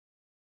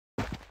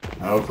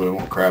Hopefully it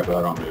won't crap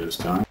out on me this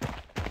time.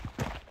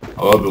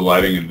 I love the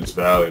lighting in this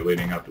valley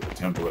leading up to the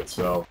temple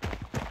itself.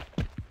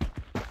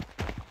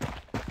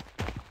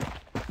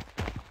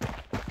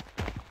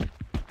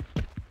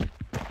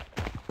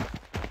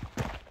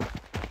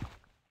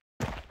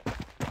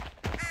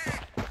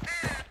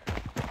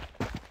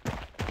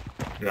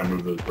 I gotta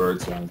move those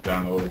bird sounds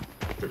down a little,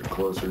 get it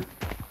closer.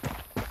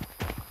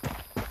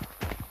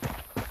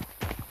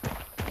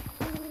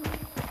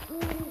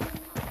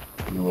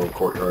 In the little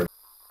courtyard.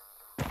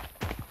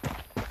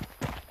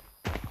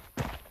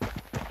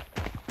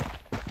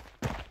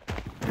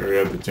 Here we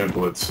have the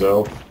temple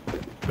itself.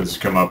 This has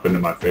come up into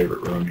my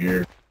favorite room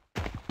here.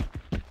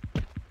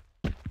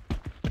 I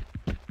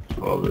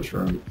love this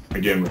room.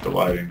 Again with the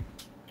lighting.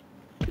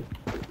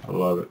 I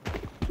love it.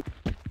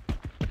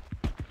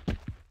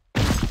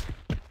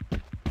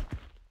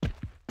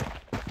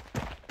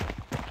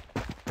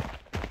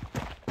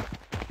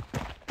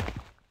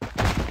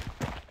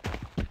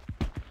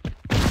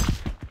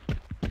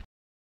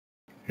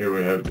 Here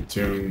we have the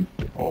tomb,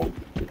 all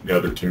the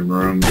other tomb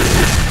rooms.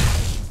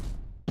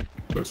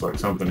 Looks like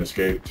something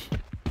escaped.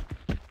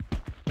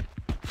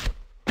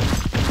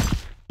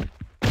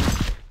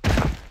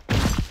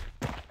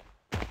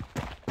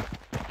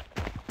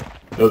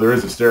 Though there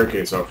is a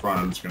staircase out front,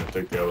 I'm just going to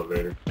take the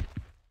elevator.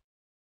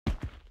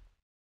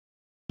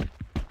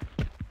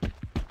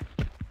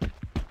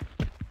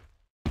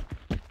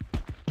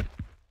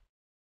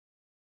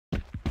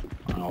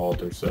 My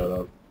altar set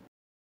up.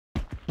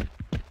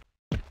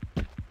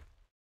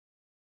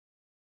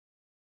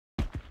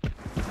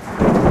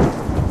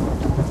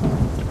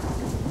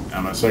 Now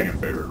my second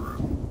favorite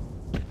room.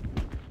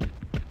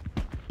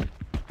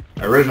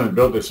 I originally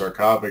built this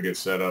sarcophagus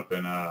setup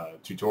in a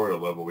tutorial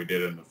level we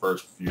did in the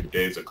first few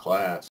days of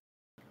class.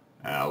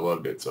 And I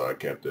loved it, so I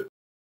kept it.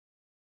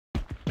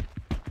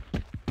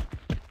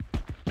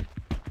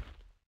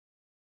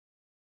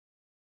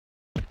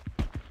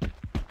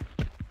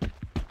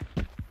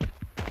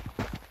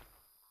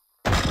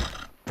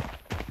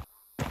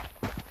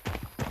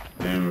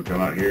 And we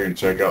come out here and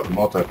check out the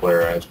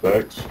multiplayer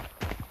aspects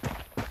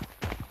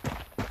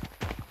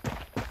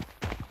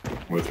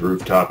with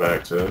rooftop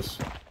access.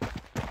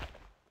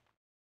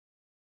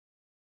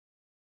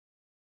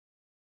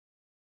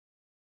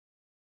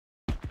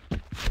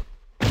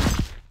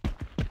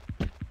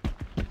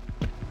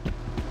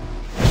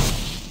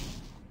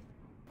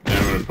 And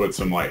I'm going to put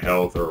some like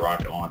health or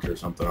rocket launcher or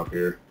something up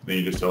here. Then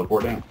you just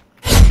teleport down.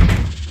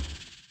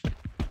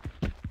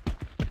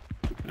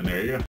 And there you go.